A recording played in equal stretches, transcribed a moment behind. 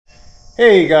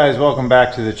Hey guys, welcome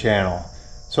back to the channel.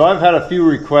 So I've had a few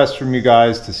requests from you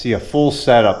guys to see a full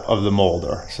setup of the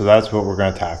Moulder, so that's what we're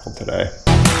going to tackle today.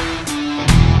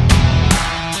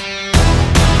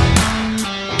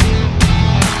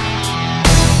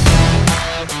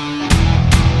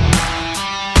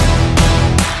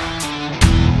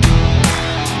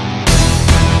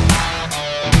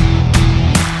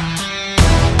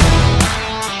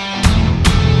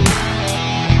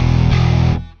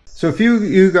 So if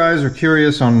you guys are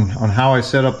curious on how I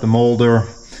set up the Moulder,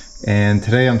 and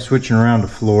today I'm switching around to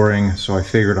flooring, so I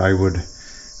figured I would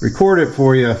record it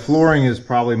for you. Flooring is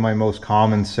probably my most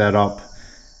common setup.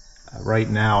 Right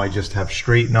now I just have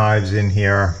straight knives in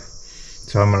here,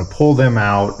 so I'm going to pull them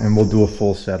out and we'll do a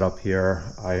full setup here.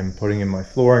 I am putting in my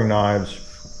flooring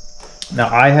knives.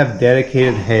 Now I have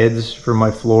dedicated heads for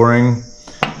my flooring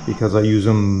because I use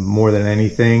them more than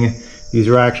anything. These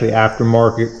are actually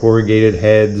aftermarket corrugated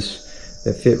heads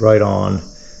that fit right on.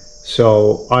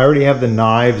 So I already have the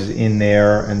knives in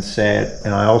there and set,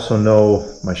 and I also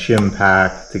know my shim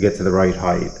pack to get to the right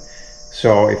height.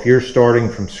 So if you're starting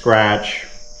from scratch,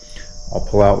 I'll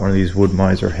pull out one of these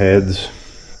Woodmizer heads.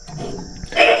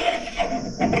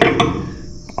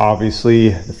 Obviously,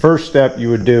 the first step you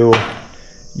would do,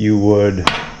 you would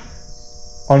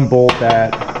unbolt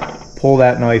that, pull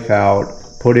that knife out,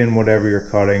 put in whatever you're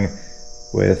cutting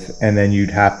with, and then you'd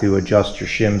have to adjust your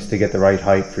shims to get the right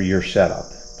height for your setup.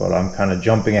 But I'm kind of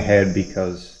jumping ahead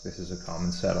because this is a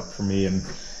common setup for me, and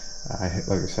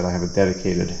like I said, I have a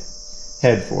dedicated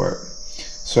head for it.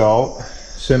 So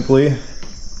simply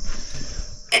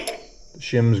the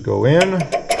shims go in,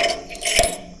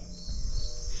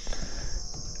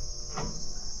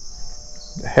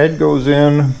 the head goes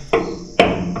in.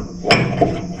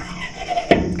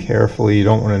 Carefully, you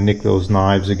don't want to nick those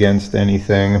knives against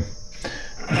anything.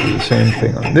 Do the same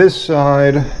thing on this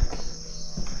side.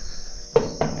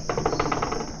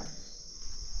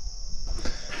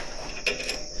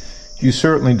 You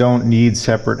certainly don't need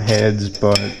separate heads,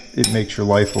 but it makes your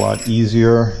life a lot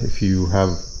easier if you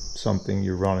have something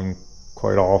you're running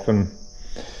quite often.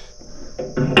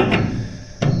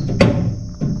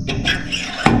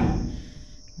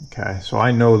 Okay, so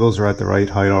I know those are at the right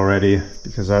height already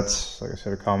because that's, like I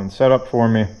said, a common setup for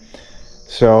me.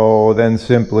 So then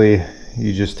simply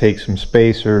you just take some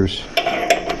spacers.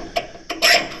 I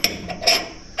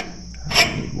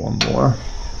need one more.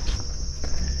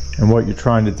 And what you're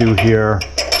trying to do here,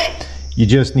 you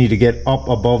just need to get up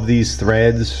above these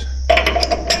threads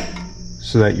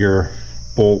so that your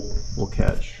bolt will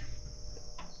catch.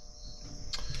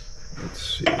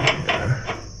 Let's see here.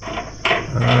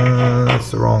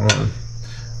 That's the wrong one.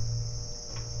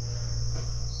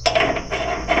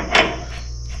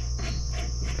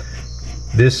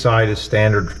 This side is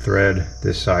standard thread,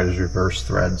 this side is reverse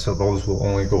thread, so those will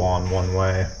only go on one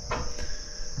way.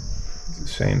 The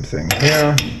same thing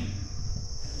here.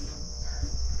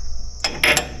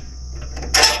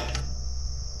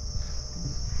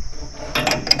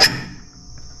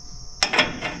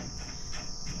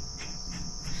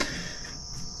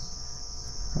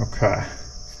 Okay,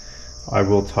 I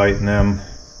will tighten them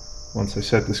once I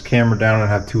set this camera down and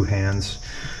have two hands.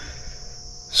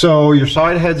 So your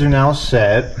side heads are now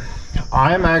set.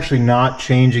 I'm actually not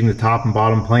changing the top and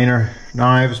bottom planer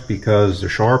knives because they're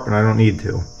sharp and I don't need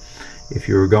to. If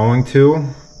you were going to,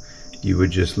 you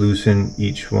would just loosen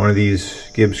each one of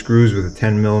these Gibbs screws with a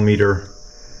 10mm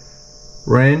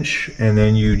wrench, and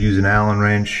then you'd use an Allen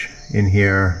wrench in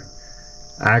here.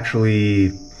 Actually,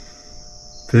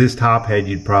 for this top head,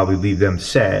 you'd probably leave them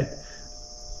set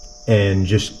and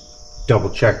just double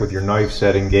check with your knife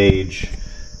setting gauge.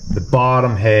 The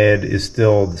bottom head is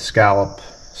still the scallop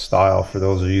style for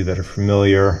those of you that are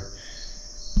familiar.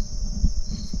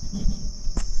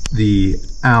 The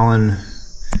Allen,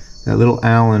 that little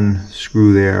Allen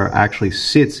screw there actually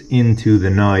sits into the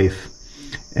knife,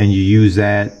 and you use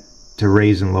that to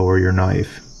raise and lower your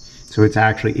knife. So it's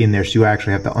actually in there, so you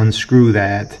actually have to unscrew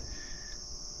that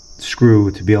screw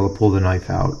to be able to pull the knife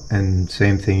out. And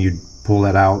same thing, you'd pull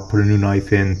that out, put a new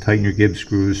knife in, tighten your Gibbs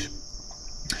screws.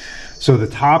 So the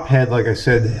top head, like I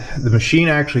said, the machine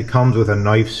actually comes with a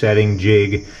knife setting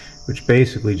jig, which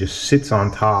basically just sits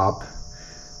on top,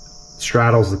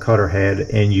 straddles the cutter head,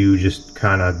 and you just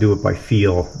kind of do it by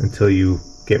feel until you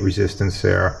get resistance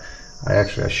there. I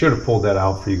should have pulled that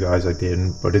out for you guys, I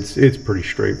didn't, but it's pretty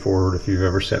straightforward if you've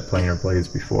ever set planer blades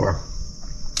before.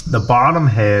 The bottom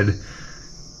head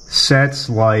sets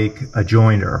like a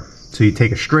joiner. So you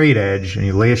take a straight edge and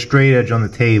you lay a straight edge on the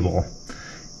table,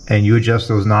 and you adjust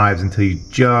those knives until you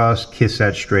just kiss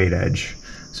that straight edge.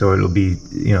 So it'll be,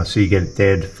 so you get it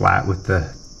dead flat with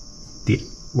the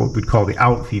what we'd call the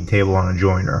outfeed table on a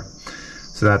joiner.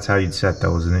 So that's how you'd set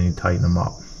those, and then you tighten them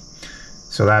up.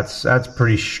 So that's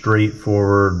pretty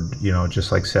straightforward, you know,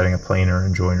 just like setting a planer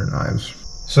and joiner knives.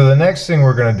 So the next thing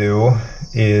we're gonna do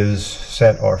is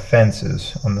set our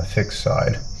fences on the fixed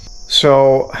side.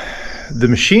 So the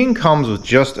machine comes with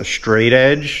just a straight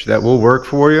edge that will work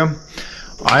for you.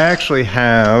 I actually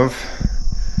have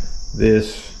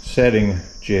this setting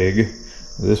jig.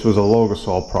 This was a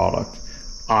Logasol product.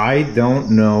 I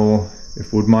don't know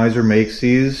if Woodmizer makes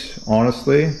these,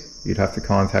 honestly. You'd have to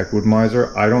contact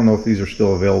Woodmizer. I don't know if these are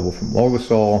still available from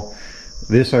Logasol.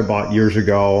 This I bought years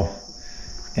ago,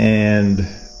 and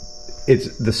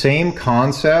it's the same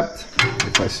concept.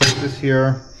 If I set this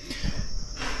here,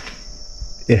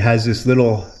 it has this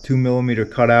little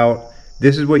 2mm cutout.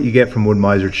 This is what you get from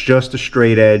Woodmizer. It's just a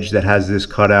straight edge that has this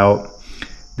cutout.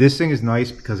 This thing is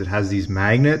nice because it has these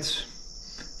magnets,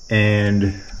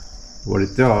 and what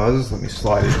it does, let me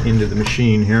slide it into the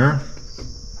machine here.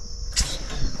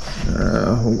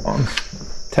 Hold on,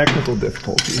 technical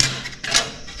difficulties.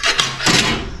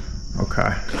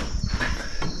 Okay.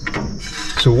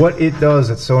 So what it does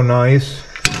that's so nice,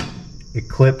 it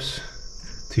clips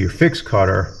to your fixed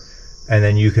cutter, and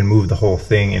then you can move the whole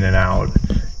thing in and out.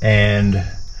 And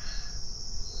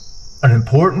an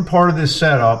important part of this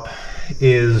setup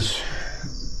is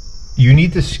you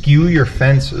need to skew your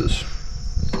fences.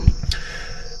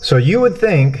 So you would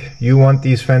think you want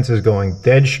these fences going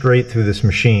dead straight through this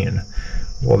machine.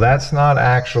 Well, that's not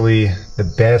actually the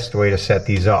best way to set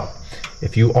these up.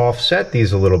 If you offset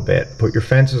these a little bit, put your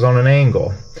fences on an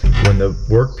angle, when the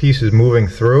workpiece is moving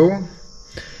through,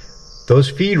 those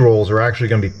feed rolls are actually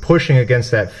going to be pushing against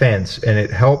that fence, and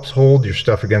it helps hold your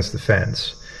stuff against the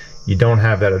fence. You don't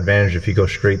have that advantage if you go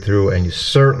straight through, and you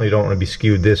certainly don't want to be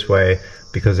skewed this way,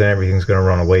 because then everything's going to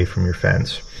run away from your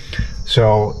fence.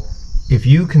 So if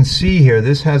you can see here,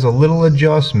 this has a little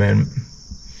adjustment,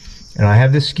 and I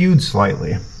have this skewed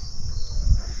slightly.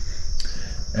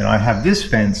 And I have this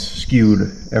fence skewed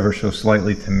ever so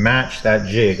slightly to match that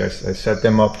jig. I set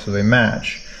them up so they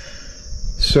match.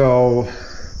 So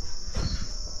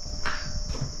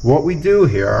what we do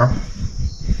here,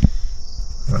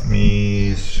 let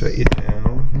me set you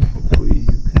down. Hopefully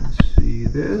you can see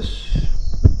this.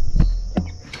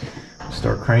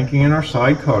 Start cranking in our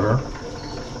side cutter.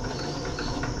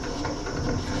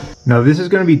 Now this is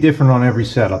going to be different on every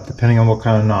setup depending on what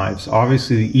kind of knives.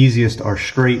 Obviously the easiest are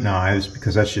straight knives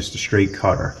because that's just a straight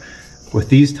cutter. With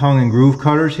these tongue and groove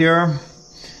cutters here,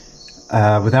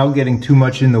 without getting too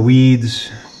much in the weeds,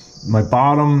 my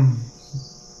bottom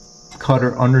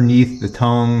cutter underneath the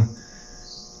tongue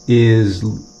is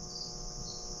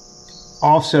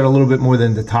offset a little bit more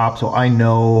than the top, so I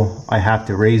know I have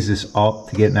to raise this up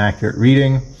to get an accurate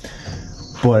reading.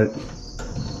 But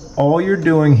all you're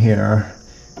doing here,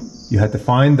 you have to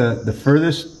find the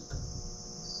furthest,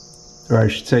 or I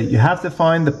should say, you have to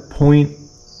find the point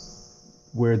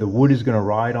where the wood is going to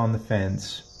ride on the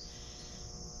fence,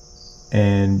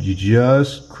 and you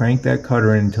just crank that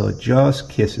cutter in until it just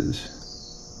kisses.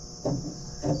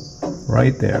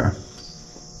 Right there.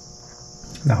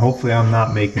 Now hopefully I'm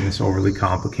not making this overly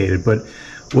complicated, but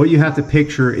what you have to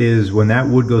picture is when that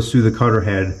wood goes through the cutter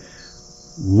head,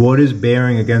 what is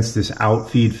bearing against this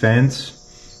outfeed fence,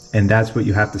 and that's what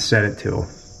you have to set it to.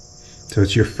 So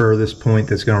it's your furthest point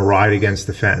that's going to ride against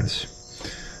the fence.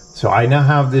 So I now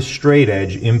have this straight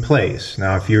edge in place.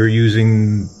 Now if you're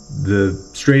using the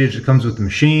straight edge that comes with the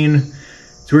machine,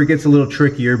 it's where it gets a little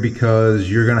trickier because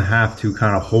you're going to have to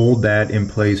kind of hold that in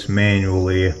place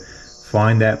manually,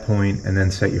 find that point, and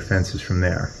then set your fences from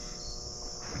there.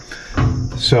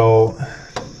 So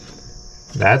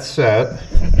that's set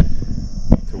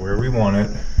to where we want it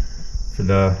for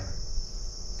the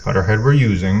cutter head we're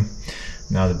using.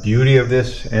 Now the beauty of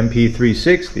this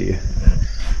MP360,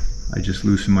 I just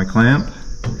loosen my clamp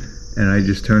and I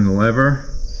just turn the lever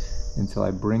until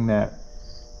I bring that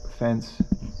fence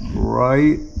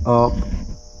right up,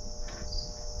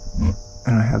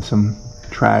 and I have some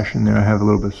trash in there. I have a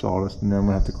little bit of sawdust in there I'm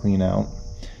gonna have to clean out,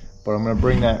 but I'm gonna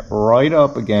bring that right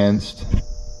up against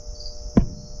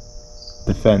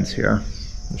the fence here,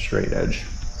 the straight edge.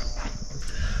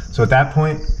 So at that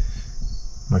point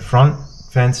my front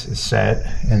fence is set,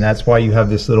 and that's why you have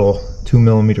this little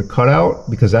 2mm cutout,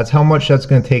 because that's how much that's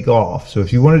going to take off. So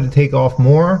if you wanted to take off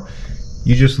more,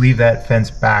 you just leave that fence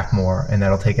back more, and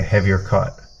that'll take a heavier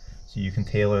cut. So you can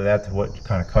tailor that to what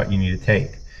kind of cut you need to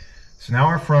take. So now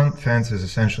our front fence is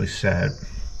essentially set,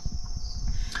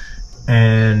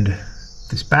 and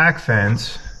this back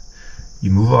fence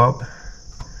you move up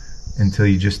until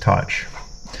you just touch.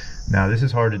 Now this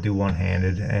is hard to do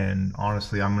one-handed, and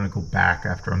honestly I'm going to go back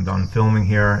after I'm done filming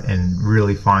here and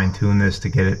really fine-tune this to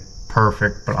get it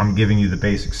perfect, but I'm giving you the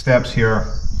basic steps here.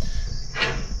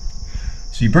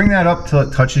 So you bring that up till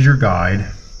it touches your guide,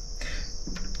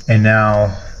 and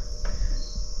now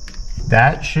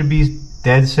that should be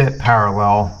dead set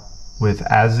parallel with,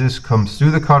 as this comes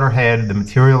through the cutter head, the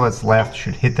material that's left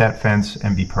should hit that fence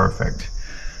and be perfect.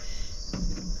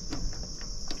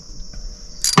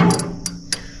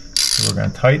 So we're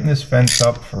going to tighten this fence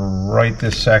up for right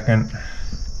this second.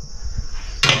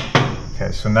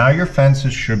 Okay, so now your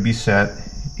fences should be set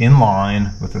in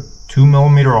line with a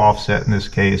 2mm offset in this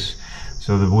case.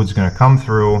 So the wood's going to come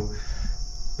through,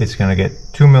 it's going to get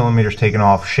 2mm taken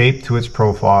off, shaped to its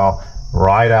profile,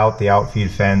 ride out the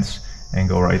outfeed fence, and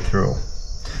go right through.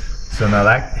 So now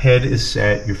that head is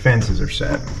set, your fences are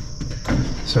set.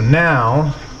 So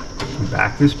now, we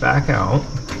back this back out.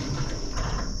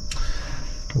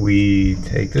 We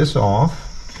take this off.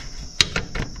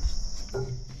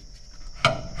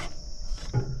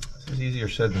 This is easier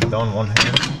said than done one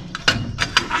hand.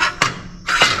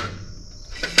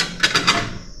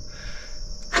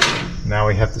 Now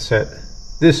we have to set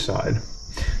this side.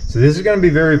 So this is going to be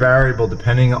very variable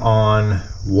depending on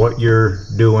what you're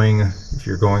doing. If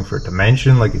you're going for a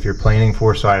dimension, like if you're planing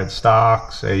 4-sided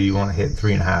stock, say you want to hit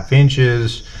 3.5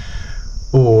 inches,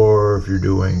 or if you're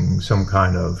doing some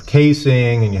kind of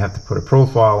casing and you have to put a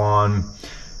profile on.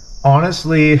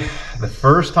 Honestly, the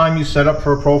first time you set up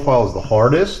for a profile is the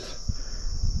hardest,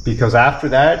 because after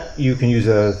that you can use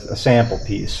a sample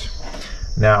piece.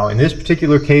 Now in this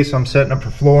particular case I'm setting up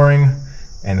for flooring,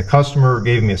 and the customer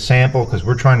gave me a sample because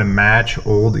we're trying to match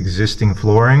old existing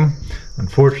flooring.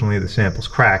 Unfortunately the sample's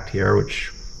cracked here,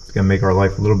 which is going to make our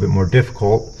life a little bit more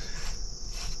difficult.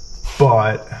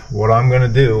 But what I'm going to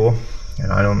do,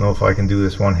 and I don't know if I can do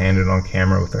this one-handed on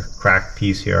camera with a cracked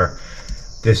piece here,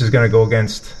 this is going to go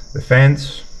against the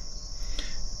fence,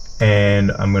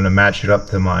 and I'm going to match it up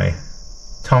to my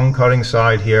tongue cutting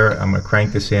side here. I'm going to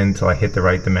crank this in until I hit the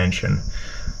right dimension.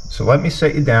 So let me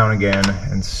set you down again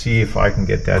and see if I can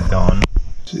get that done.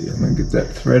 See, I'm going to get that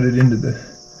threaded into the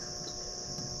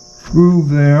groove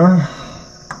there.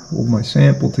 Hold my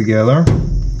sample together.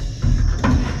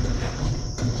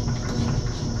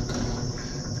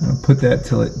 Put that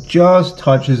till it just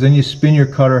touches, then you spin your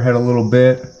cutter head a little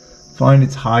bit, find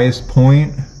its highest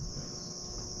point.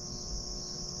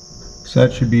 So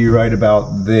that should be right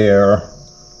about there.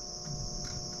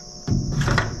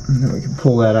 And then we can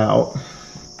pull that out.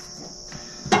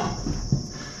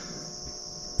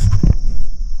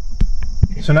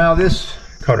 So now this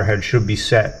cutter head should be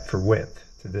set for width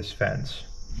to this fence.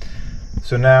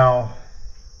 So now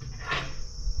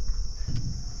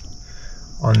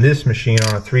on this machine,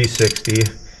 on a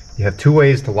 360, you have two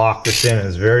ways to lock this in.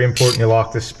 It's very important you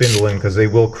lock this spindle in because they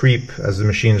will creep as the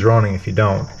machine's running if you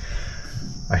don't.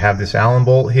 I have this Allen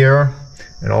bolt here,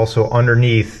 and also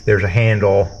underneath there's a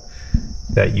handle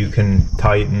that you can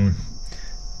tighten.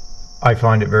 I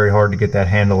find it very hard to get that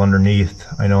handle underneath.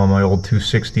 I know on my old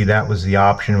 260 that was the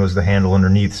option, was the handle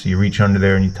underneath, so you reach under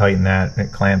there and you tighten that and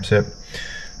it clamps it.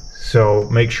 So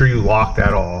make sure you lock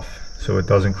that off so it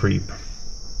doesn't creep.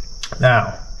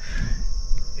 Now,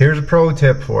 here's a pro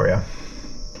tip for you.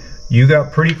 You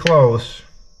got pretty close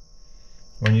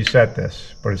when you set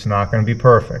this, but it's not going to be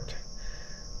perfect.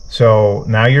 So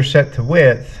now you're set to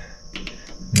width.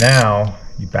 Now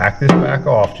you back this back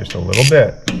off just a little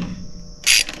bit.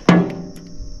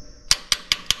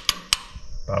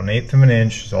 About 1/8 of an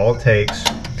inch is all it takes.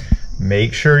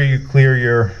 Make sure you clear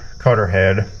your cutter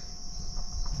head.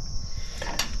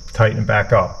 Tighten it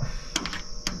back up.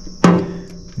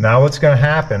 Now what's going to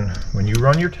happen when you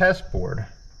run your test board,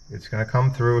 it's going to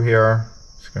come through here,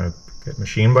 it's going to get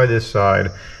machined by this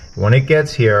side. When it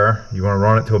gets here, you want to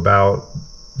run it to about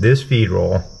this feed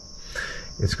roll.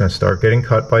 It's going to start getting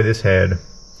cut by this head.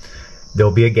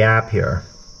 There'll be a gap here.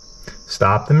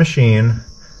 Stop the machine,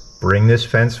 bring this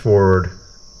fence forward,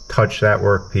 touch that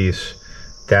workpiece.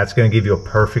 That's going to give you a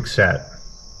perfect set.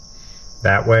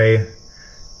 That way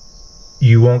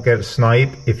you won't get a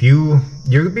snipe. If you're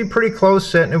gonna be pretty close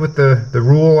setting it with the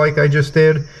rule like I just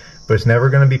did, but it's never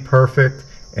gonna be perfect,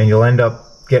 and you'll end up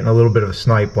getting a little bit of a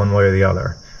snipe one way or the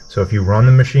other. So if you run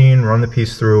the machine, run the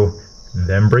piece through,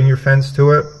 then bring your fence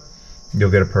to it,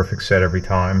 you'll get a perfect set every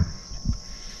time.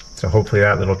 So hopefully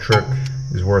that little trick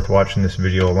is worth watching this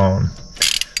video alone.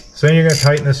 So then you're gonna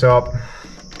tighten this up.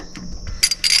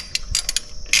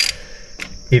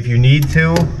 If you need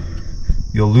to,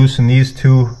 you'll loosen these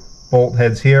two bolt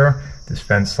heads here. This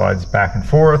fence slides back and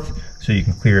forth so you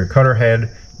can clear your cutter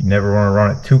head. You never want to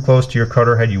run it too close to your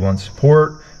cutter head. You want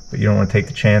support, but you don't want to take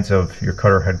the chance of your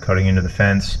cutter head cutting into the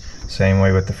fence. Same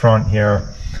way with the front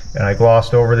here. And I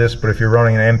glossed over this, but if you're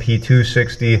running an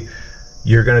MP260,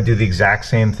 you're going to do the exact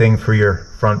same thing for your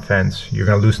front fence. You're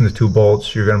going to loosen the 2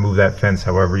 bolts, you're going to move that fence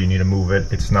however you need to move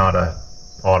it. It's not a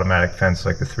automatic fence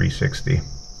like the 360.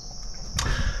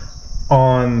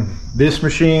 On this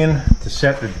machine, to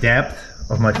set the depth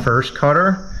of my first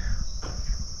cutter,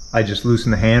 I just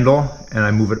loosen the handle and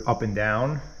I move it up and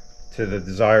down to the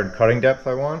desired cutting depth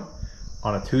I want.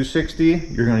 On a 260,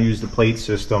 you're going to use the plate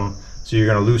system, so you're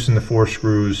going to loosen the 4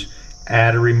 screws,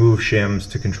 add or remove shims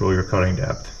to control your cutting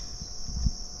depth.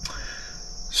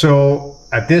 So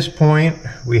at this point,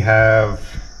 we have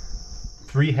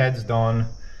 3 heads done.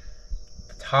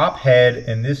 The top head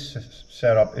in this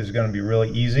setup is going to be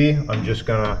really easy. I'm just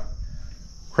going to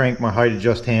crank my height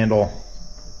adjust handle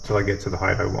till I get to the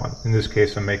height I want. In this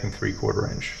case, I'm making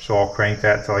 3/4 inch. So I'll crank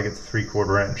that till I get to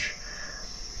 3/4 inch.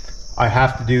 I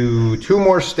have to do 2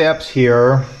 more steps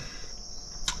here.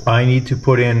 I need to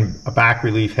put in a back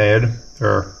relief head,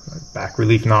 or back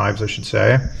relief knives, I should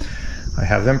say. I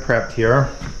have them prepped here.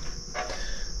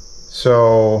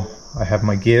 So I have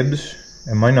my Gibbs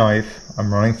and my knife.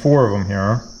 I'm running 4 of them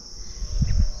here.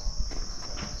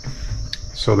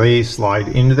 So they slide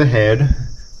into the head.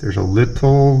 There's a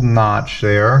little notch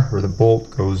there where the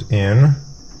bolt goes in.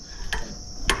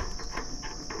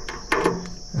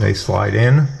 They slide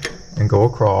in and go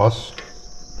across.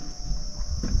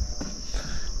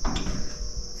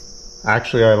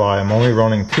 Actually, I lie. I'm only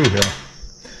running 2 here.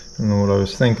 I don't know what I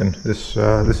was thinking. This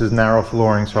is narrow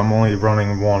flooring, so I'm only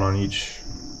running 1 on each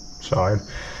side.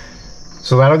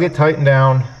 So that'll get tightened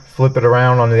down. Flip it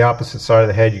around on the opposite side of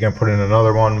the head. You're going to put in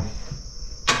another one.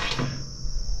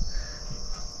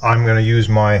 I'm going to use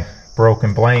my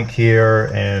broken blank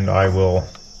here, and I will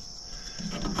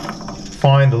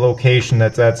find the location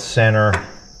that's at center.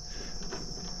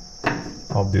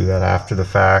 I'll do that after the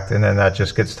fact, and then that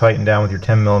just gets tightened down with your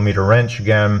 10mm wrench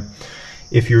again.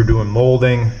 If you're doing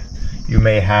molding, you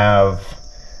may have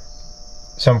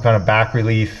some kind of back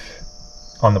relief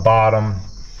on the bottom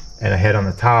and a head on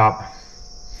the top.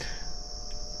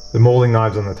 The molding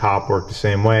knives on the top work the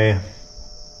same way.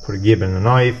 Put a gib in a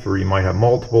knife, or you might have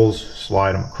multiples,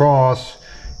 slide them across,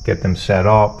 get them set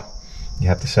up. You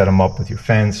have to set them up with your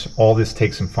fence. All this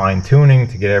takes some fine tuning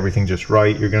to get everything just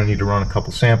right. You're going to need to run a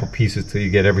couple sample pieces till you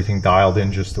get everything dialed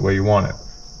in just the way you want it.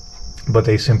 But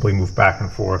they simply move back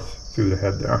and forth through the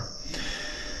head there.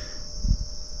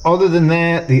 Other than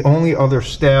that, the only other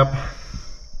step,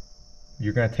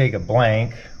 you're going to take a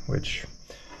blank, which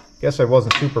I guess I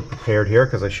wasn't super prepared here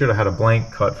because I should have had a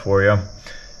blank cut for you.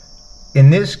 In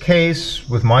this case,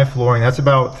 with my flooring, that's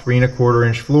about 3 1/4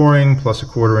 inch flooring plus a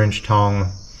 1/4 inch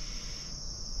tongue.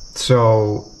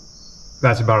 So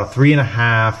that's about a 3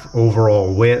 1/2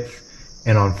 overall width.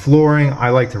 And on flooring, I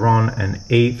like to run an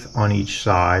 1/8 on each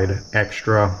side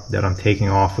extra that I'm taking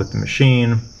off with the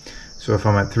machine. So if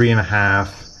I'm at 3 1/2,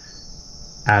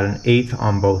 add an 1/8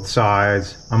 on both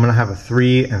sides, I'm going to have a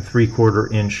 3 3/4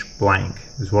 inch blank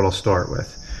is what I'll start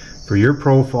with. For your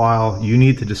profile, you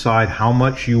need to decide how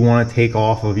much you want to take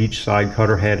off of each side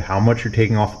cutter head, how much you're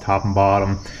taking off the top and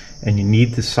bottom, and you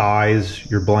need to size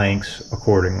your blanks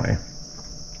accordingly.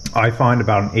 I find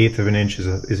about an 1/8 of an inch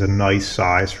is a nice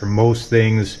size for most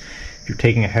things. If you're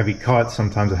taking a heavy cut,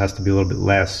 sometimes it has to be a little bit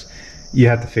less. You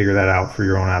have to figure that out for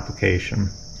your own application.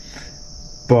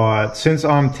 But since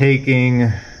I'm taking,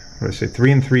 what did I say,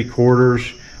 3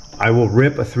 3/4, I will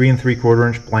rip a 3 3/4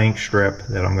 inch blank strip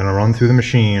that I'm going to run through the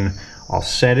machine. I'll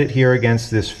set it here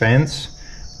against this fence,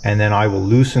 and then I will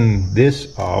loosen this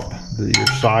up, your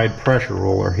side pressure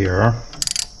roller here.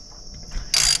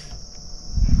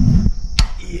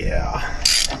 Yeah,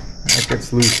 that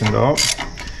gets loosened up,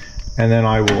 and then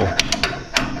I will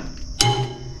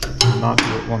not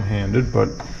do it one-handed, but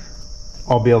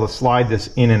I'll be able to slide this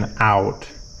in and out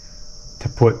to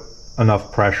put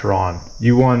enough pressure on.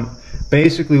 You want,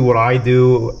 basically what I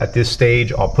do at this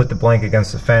stage, I'll put the blank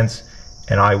against the fence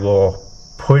and I will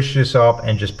push this up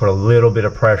and just put a little bit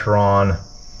of pressure on,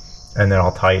 and then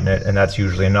I'll tighten it, and that's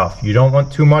usually enough. You don't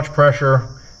want too much pressure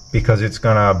because it's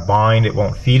gonna bind, it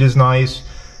won't feed as nice.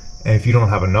 And if you don't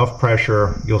have enough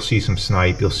pressure, you'll see some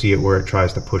snipe. You'll see it where it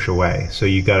tries to push away. So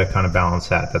you got to kind of balance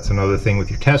that. That's another thing with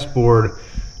your test board,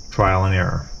 trial and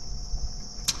error.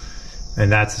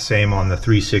 And that's the same on the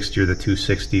 360 or the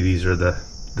 260. These are the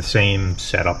same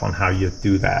setup on how you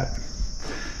do that.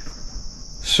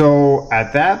 So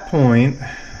at that point,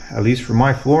 at least for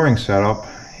my flooring setup,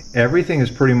 everything is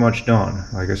pretty much done.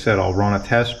 Like I said, I'll run a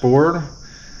test board.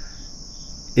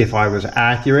 If I was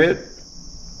accurate,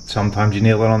 sometimes you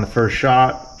nail it on the first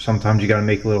shot, sometimes you got to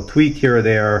make a little tweak here or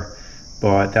there,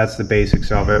 but that's the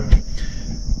basics of it.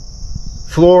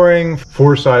 Flooring,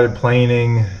 four-sided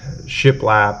planing,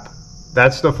 shiplap,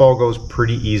 that stuff all goes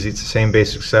pretty easy. It's the same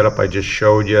basic setup I just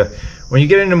showed you. When you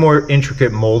get into more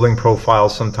intricate molding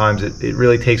profiles, sometimes it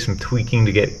really takes some tweaking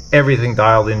to get everything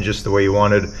dialed in just the way you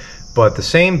wanted. But the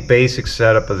same basic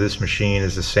setup of this machine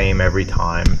is the same every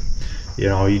time. You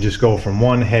know, you just go from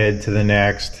one head to the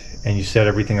next and you set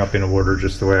everything up in order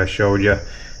just the way I showed you.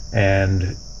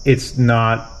 And it's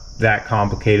not that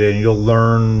complicated, and you'll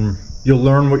learn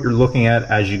what you're looking at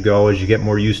as you go, as you get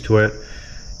more used to it.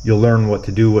 You'll learn what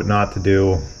to do, what not to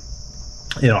do.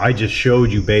 You know, I just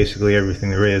showed you basically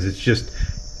everything there is. It's just,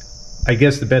 I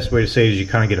guess the best way to say it is you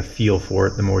kind of get a feel for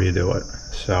it the more you do it.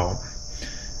 So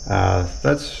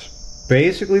that's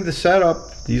basically the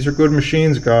setup. These are good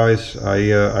machines, guys. I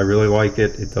really like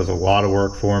it. It does a lot of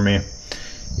work for me.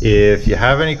 If you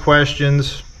have any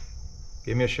questions,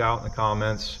 give me a shout in the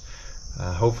comments.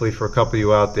 Hopefully for a couple of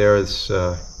you out there, it's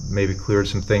maybe cleared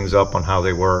some things up on how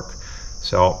they work.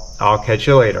 So I'll catch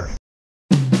you later.